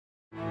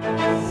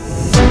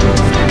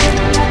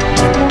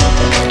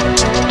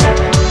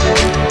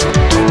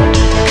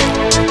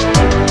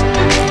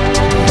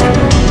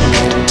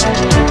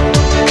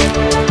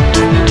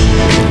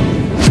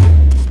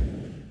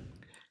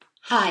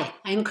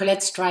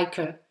Colette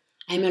Stryker.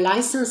 I'm a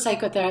licensed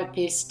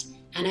psychotherapist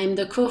and I'm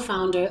the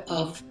co-founder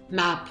of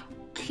MAP.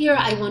 Here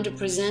I want to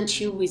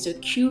present you with a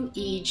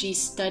Q-EEG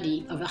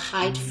study of a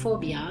height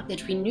phobia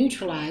that we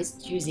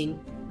neutralized using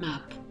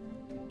MAP.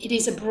 It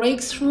is a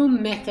breakthrough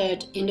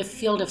method in the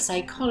field of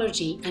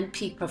psychology and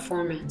peak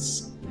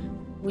performance.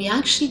 We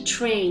actually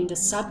train the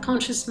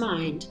subconscious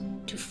mind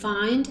to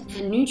find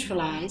and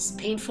neutralize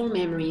painful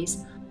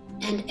memories,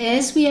 and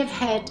as we have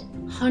had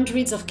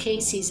hundreds of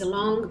cases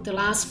along the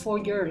last 4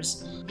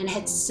 years and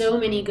had so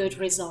many good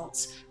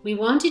results, we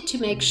wanted to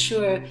make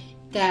sure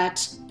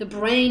that the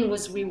brain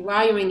was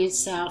rewiring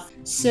itself.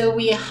 So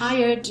we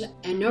hired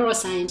a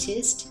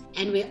neuroscientist,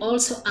 and we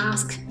also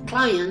asked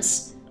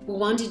clients who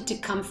wanted to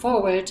come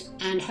forward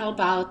and help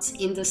out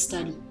in the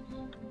study.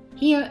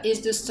 Here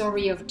is the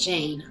story of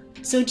Jane.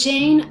 So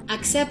Jane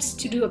accepts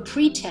to do a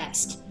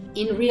pre-test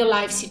in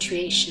real-life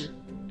situation.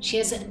 She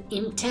has an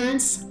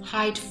intense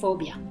height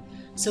phobia.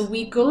 So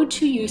we go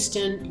to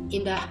Houston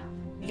in the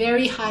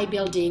very high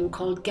building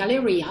called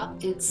Galleria.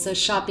 It's a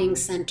shopping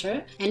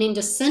center, and in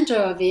the center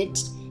of it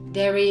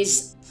there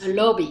is a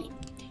lobby.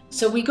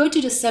 So we go to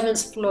the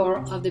 7th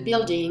floor of the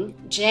building.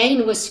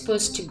 Jane was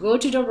supposed to go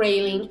to the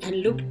railing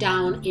and look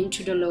down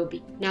into the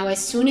lobby. Now,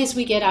 as soon as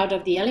we get out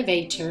of the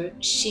elevator,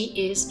 she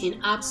is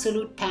in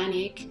absolute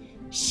panic.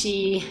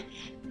 She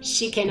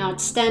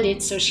cannot stand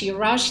it, so she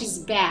rushes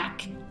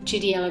back to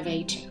the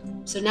elevator.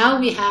 So now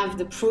we have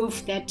the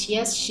proof that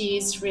yes, she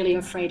is really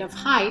afraid of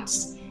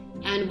heights,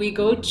 and we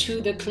go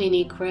to the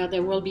clinic where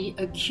there will be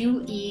a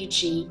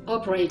QEEG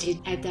operated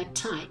at that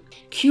time.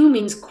 Q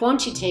means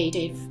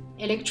Quantitative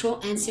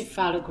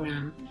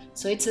Electroencephalogram,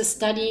 so it's a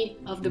study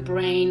of the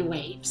brain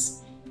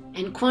waves.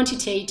 And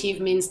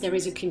quantitative means there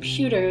is a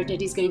computer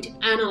that is going to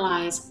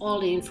analyze all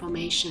the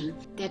information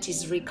that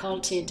is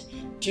recorded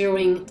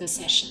during the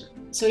session.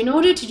 So in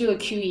order to do a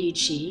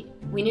QEEG,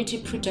 we need to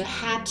put a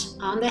hat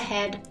on the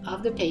head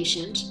of the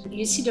patient.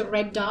 You see the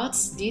red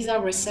dots? These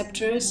are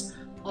receptors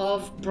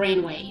of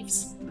brain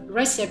waves.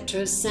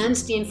 Receptors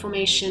sends the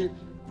information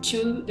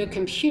to the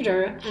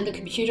computer, and the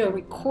computer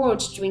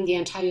records during the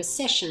entire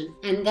session.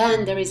 And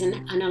then there is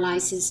an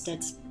analysis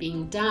that's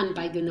being done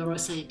by the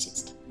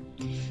neuroscientist.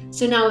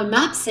 So now a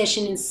MAP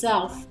session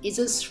itself is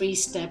a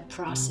 3-step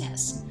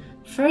process.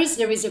 First,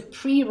 there is a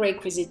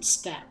prerequisite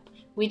step,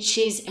 which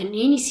is an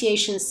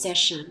initiation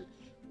session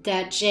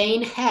that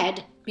Jane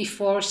had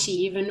before she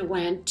even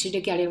went to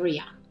the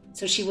Galleria.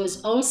 So she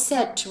was all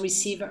set to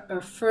receive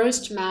her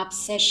first MAP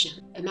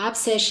session. A MAP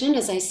session,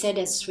 as I said,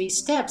 has 3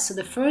 steps. So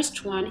the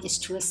first one is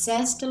to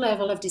assess the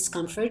level of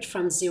discomfort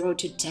from 0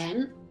 to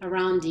 10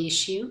 around the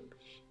issue.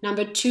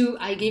 Number 2,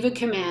 I give a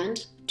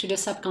command to the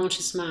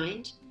subconscious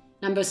mind.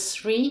 Number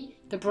 3,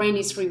 the brain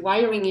is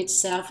rewiring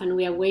itself and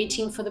we are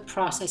waiting for the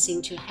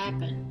processing to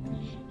happen.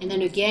 And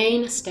then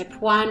again, step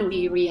 1,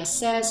 we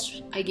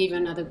reassess, I give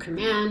another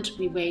command,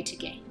 we wait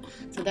again.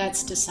 So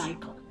that's the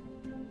cycle.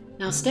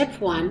 Now step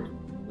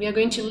 1, we are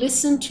going to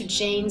listen to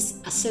Jane's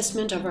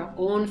assessment of her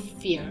own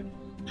fear.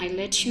 I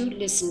let you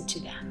listen to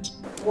that.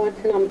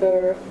 What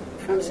number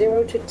from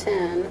 0 to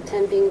 10,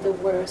 10 being the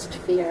worst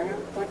fear,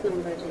 what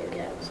number do you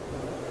get?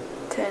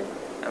 10.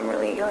 I'm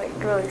really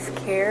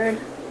scared.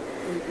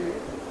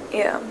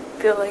 Yeah,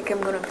 I feel like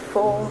I'm gonna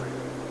fall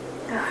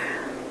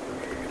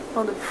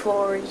on the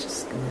floor.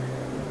 Just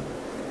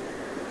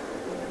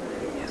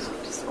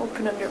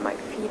open under my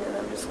feet and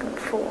I'm just gonna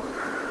fall.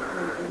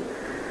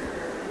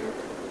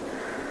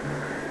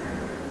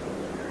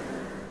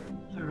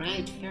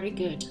 Alright, very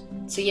good.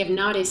 So you have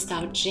noticed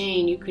how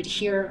Jane, you could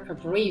hear her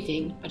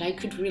breathing, but I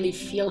could really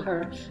feel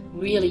her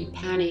really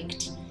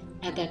panicked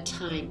at that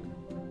time.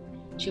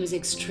 She was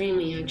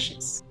extremely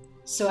anxious.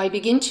 So I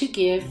begin to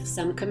give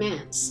some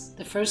commands.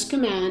 The first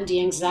command,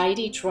 the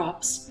anxiety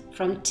drops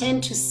from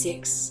 10 to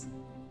 6.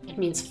 That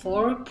means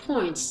 4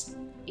 points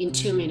in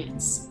 2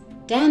 minutes.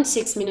 Then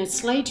 6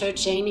 minutes later,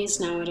 Jane is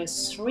now at a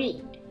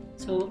 3.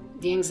 So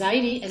the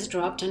anxiety has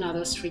dropped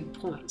another 3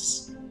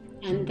 points.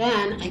 And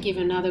then I give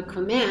another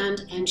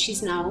command and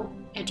she's now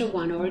at a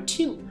 1 or a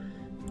 2.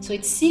 So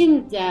it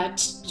seemed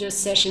that the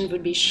session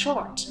would be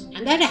short.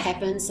 And that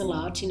happens a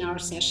lot in our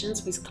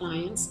sessions with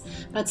clients.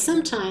 But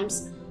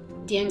sometimes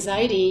the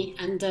anxiety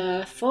and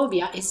the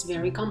phobia is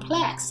very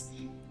complex.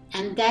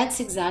 And that's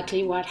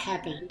exactly what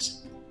happened.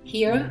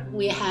 Here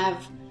we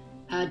have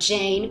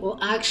Jane, who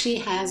actually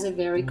has a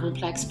very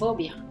complex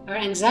phobia. Her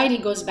anxiety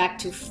goes back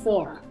to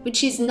 4,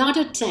 which is not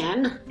a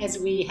 10 as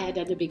we had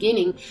at the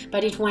beginning,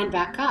 but it went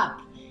back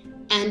up.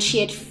 And she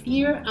had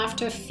fear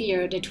after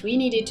fear that we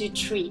needed to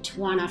treat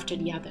one after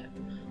the other.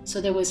 So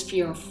there was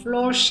fear of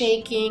floor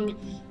shaking.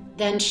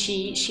 Then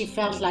she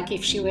felt like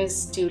if she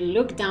was to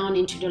look down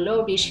into the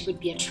lobby, she would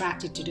be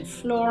attracted to the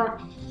floor.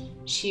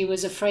 She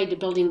was afraid the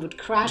building would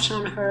crash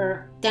on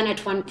her. Then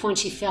at one point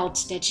she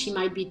felt that she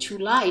might be too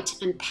light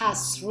and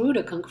pass through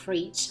the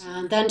concrete.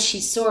 Then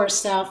she saw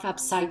herself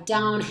upside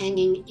down,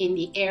 hanging in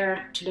the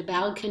air to the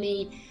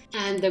balcony,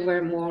 and there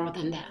were more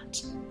than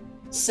that.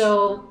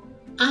 So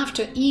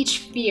after each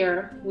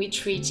fear we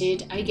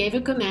treated, I gave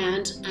a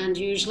command, and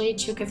usually it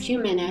took a few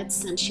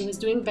minutes, and she was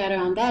doing better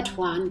on that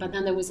one, but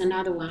then there was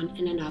another one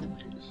and another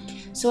one.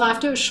 So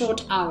after a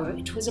short hour,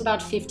 it was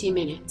about 50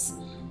 minutes,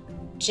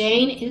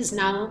 Jane is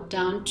now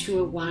down to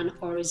a 1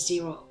 or a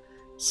 0.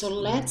 So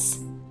let's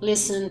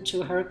listen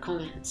to her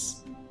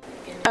comments.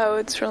 Oh,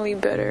 it's really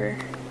better.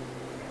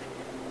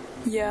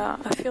 Yeah,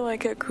 I feel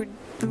like I could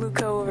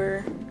look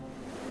over,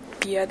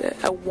 be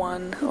at a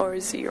 1 or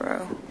a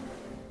 0.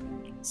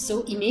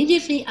 So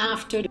immediately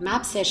after the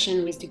map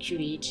session with the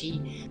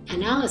QEEG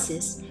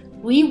analysis,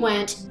 we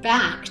went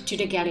back to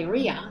the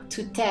Galleria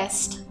to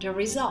test the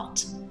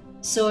result.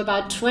 So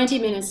about 20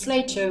 minutes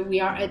later, we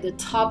are at the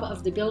top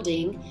of the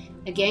building,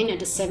 again at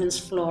the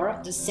 7th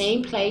floor, the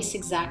same place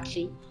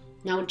exactly.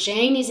 Now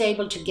Jane is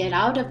able to get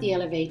out of the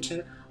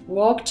elevator,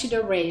 walk to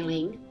the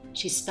railing.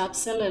 She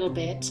stops a little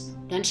bit,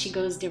 then she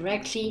goes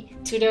directly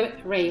to the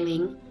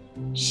railing.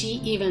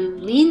 She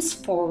even leans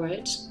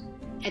forward.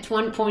 At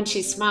one point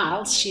she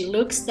smiles, she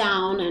looks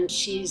down, and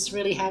she's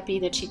really happy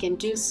that she can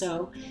do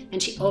so,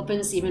 and she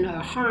opens even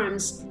her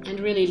arms and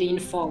really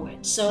leans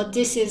forward. So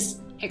this is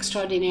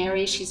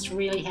extraordinary. She's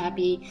really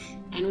happy,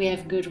 and we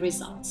have good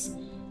results.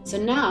 So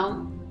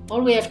now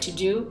all we have to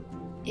do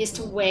is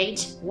to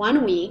wait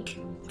 1 week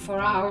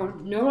for our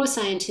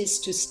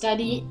neuroscientists to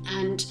study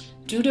and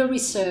do the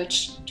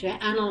research to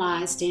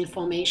analyze the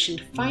information,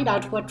 to find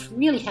out what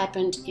really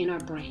happened in our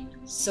brain.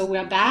 So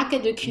we're back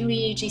at the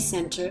QEEG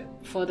Center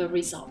for the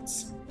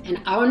results.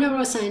 And our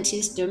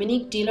neuroscientist,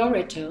 Dominique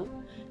DiLoreto,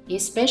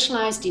 is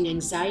specialized in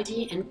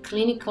anxiety and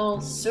clinical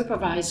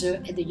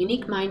supervisor at the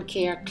Unique Mind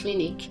Care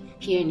Clinic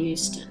here in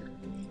Houston.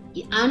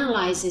 He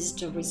analyzes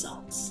the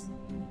results.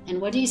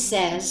 And what he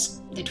says,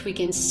 that we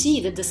can see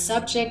that the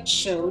subject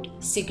showed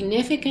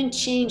significant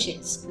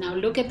changes. Now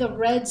look at the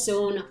red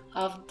zone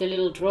of the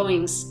little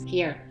drawings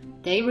here.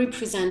 They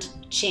represent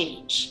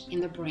change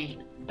in the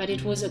brain. But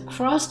it was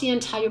across the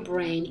entire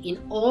brain in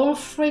all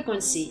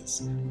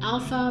frequencies: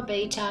 alpha,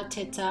 beta,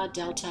 theta,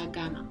 delta,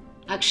 gamma.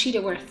 Actually,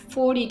 there were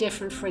 40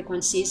 different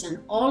frequencies, and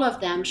all of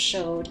them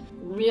showed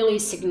really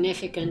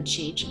significant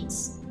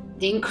changes.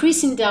 The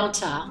increase in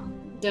delta,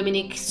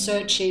 Dominique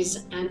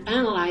searches and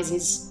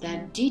analyzes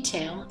that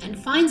detail and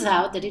finds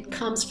out that it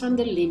comes from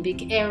the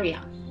limbic area,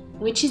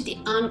 which is the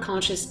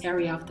unconscious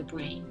area of the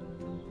brain.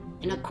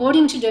 And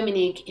according to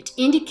Dominique, it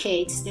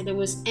indicates that there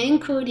was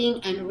encoding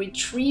and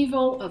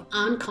retrieval of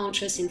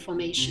unconscious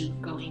information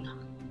going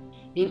on.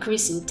 The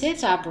increase in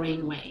theta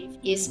brainwave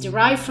is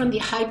derived from the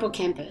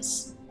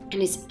hippocampus and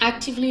is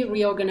actively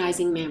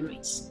reorganizing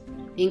memories.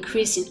 The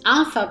increase in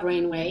alpha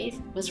brainwave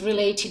was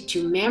related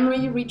to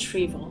memory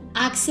retrieval,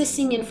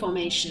 accessing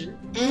information,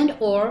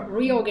 and/or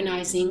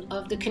reorganizing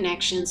of the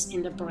connections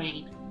in the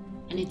brain.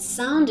 And it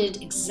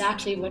sounded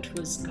exactly what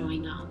was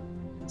going on.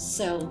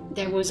 So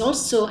there was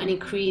also an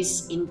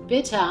increase in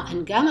beta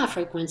and gamma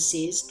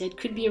frequencies that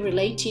could be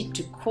related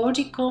to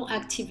cortical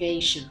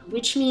activation,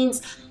 which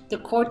means the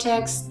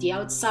cortex, the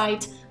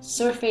outside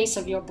surface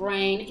of your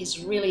brain,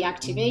 is really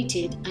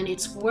activated, and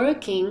it's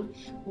working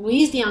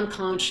with the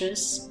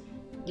unconscious,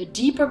 the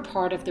deeper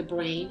part of the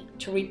brain,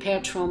 to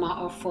repair trauma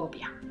or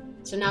phobia.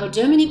 So now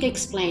Dominique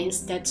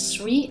explains that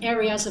 3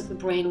 areas of the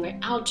brain were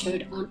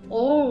altered on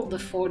all the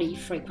 40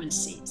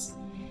 frequencies.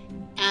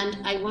 And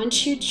I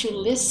want you to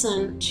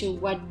listen to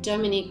what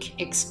Dominique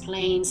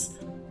explains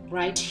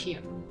right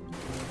here.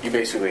 You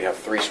basically have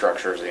 3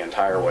 structures the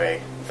entire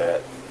way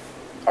that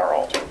are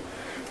altered,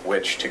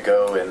 which to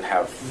go and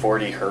have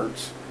 40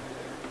 hertz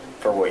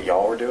for what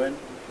y'all were doing,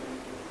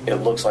 it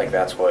looks like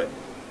that's what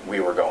we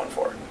were going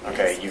for.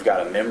 Okay, you've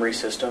got a memory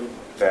system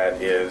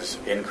that is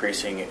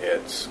increasing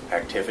its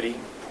activity,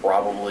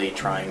 probably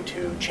trying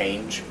to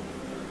change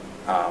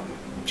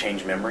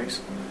memories,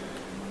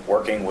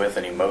 working with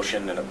an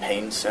emotion and a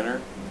pain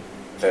center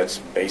that's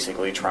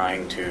basically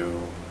trying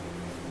to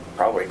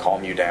probably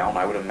calm you down,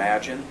 I would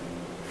imagine,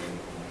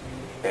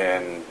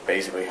 and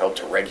basically help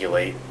to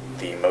regulate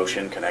the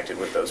emotion connected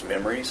with those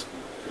memories.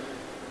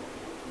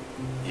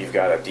 You've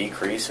got a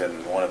decrease in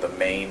one of the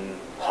main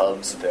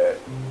hubs that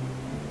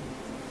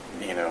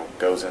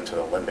goes into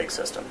the limbic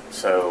system.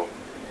 So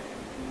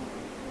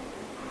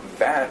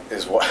that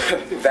is what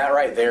that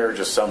right there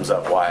just sums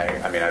up why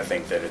I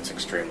think that it's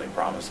extremely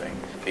promising,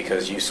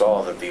 because you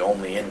saw that the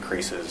only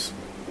increases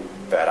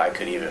that I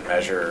could even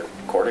measure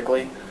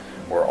cortically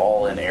were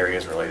all in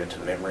areas related to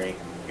memory,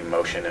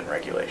 emotion, and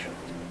regulation.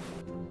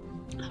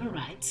 All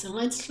right, so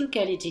let's look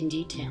at it in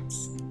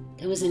details.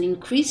 There was an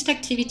increased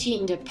activity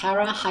in the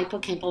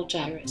para-hippocampal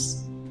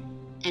gyrus,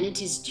 and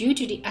it is due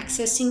to the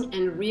accessing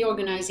and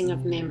reorganizing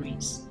of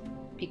memories,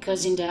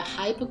 because in the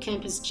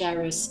hippocampus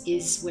gyrus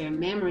is where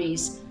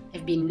memories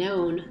have been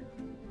known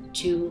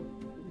to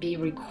be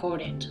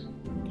recorded.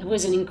 There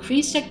was an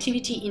increased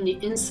activity in the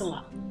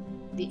insula.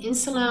 The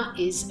insula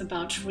is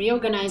about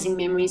reorganizing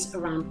memories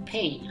around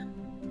pain.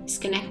 It's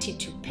connected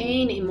to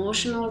pain,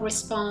 emotional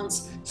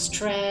response,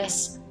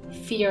 stress,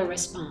 fear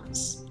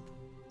response.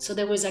 So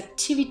there was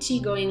activity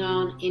going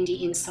on in the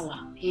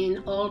insula, in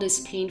all this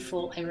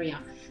painful area.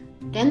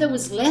 Then there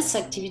was less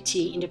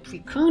activity in the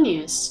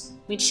precuneus,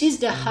 which is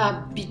the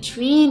hub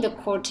between the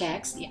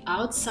cortex, the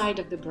outside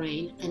of the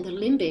brain, and the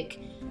limbic,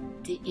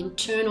 the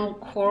internal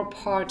core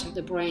part of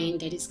the brain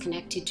that is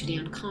connected to the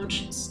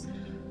unconscious.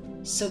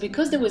 So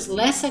because there was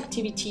less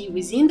activity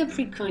within the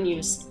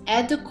precuneus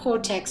at the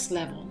cortex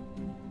level,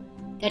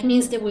 that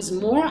means there was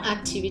more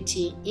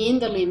activity in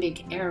the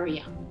limbic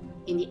area,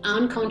 in the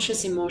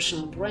unconscious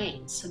emotional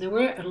brain. So there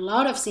were a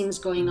lot of things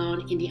going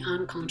on in the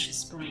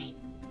unconscious brain.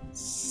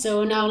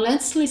 So now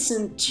let's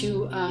listen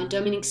to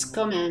Dominique's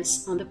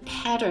comments on the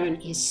pattern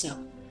he saw.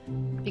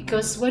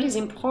 Because what is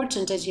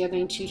important, as you're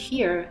going to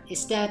hear,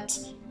 is that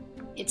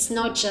it's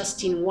not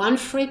just in one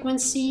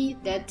frequency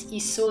that he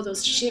saw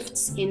those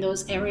shifts in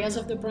those areas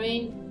of the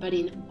brain, but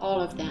in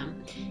all of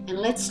them. And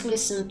let's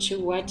listen to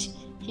what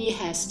he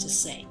has to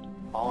say.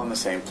 All in the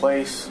same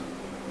place,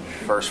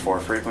 first 4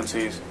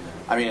 frequencies.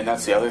 I mean, and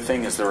that's the other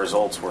thing, is the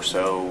results were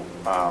so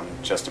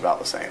just about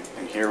the same.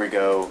 And here we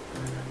go,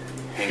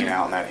 hanging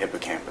out in that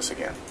hippocampus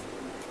again.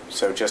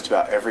 So just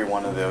about every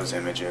one of those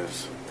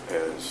images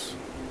is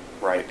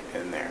right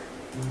in there.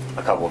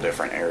 A couple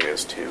different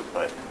areas too,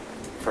 but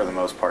for the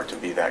most part to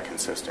be that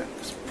consistent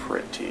is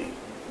pretty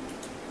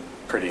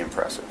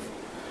impressive.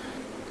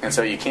 And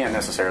so you can't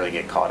necessarily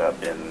get caught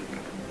up in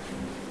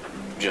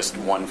just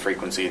one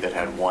frequency that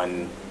had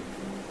one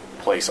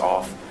place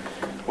off.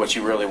 What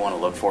you really want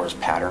to look for is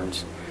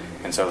patterns.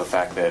 And so the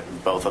fact that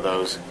both of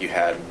those, you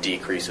had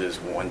decreases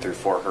 1 through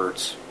 4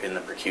 hertz in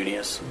the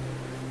precuneus,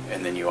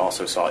 and then you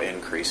also saw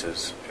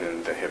increases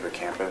in the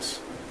hippocampus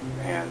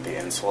and the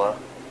insula,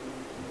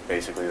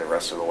 basically the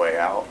rest of the way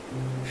out.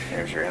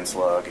 Here's your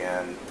insula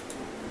again.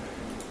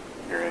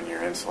 You're in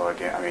your insula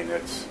again. I mean,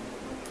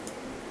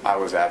 I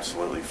was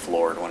absolutely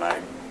floored when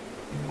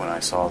I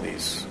saw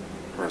these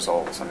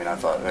results. I mean, I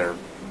thought they're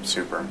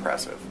super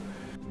impressive.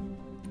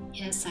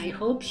 Yes, I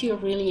hope you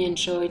really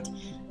enjoyed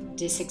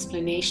this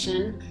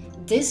explanation.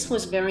 This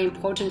was very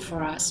important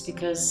for us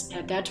because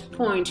at that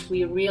point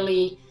we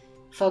really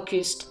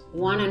focused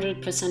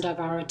 100% of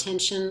our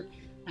attention.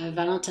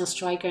 Valentin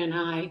Stryker and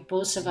I,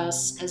 both of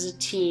us as a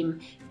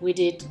team, we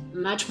did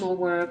much more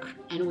work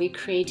and we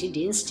created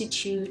the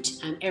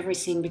institute and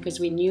everything because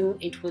we knew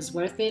it was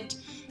worth it.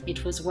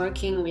 It was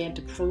working, we had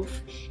the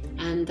proof,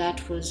 and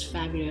that was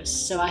fabulous.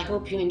 So I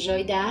hope you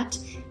enjoyed that,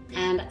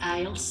 and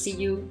I'll see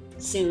you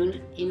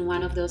soon in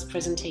one of those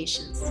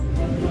presentations.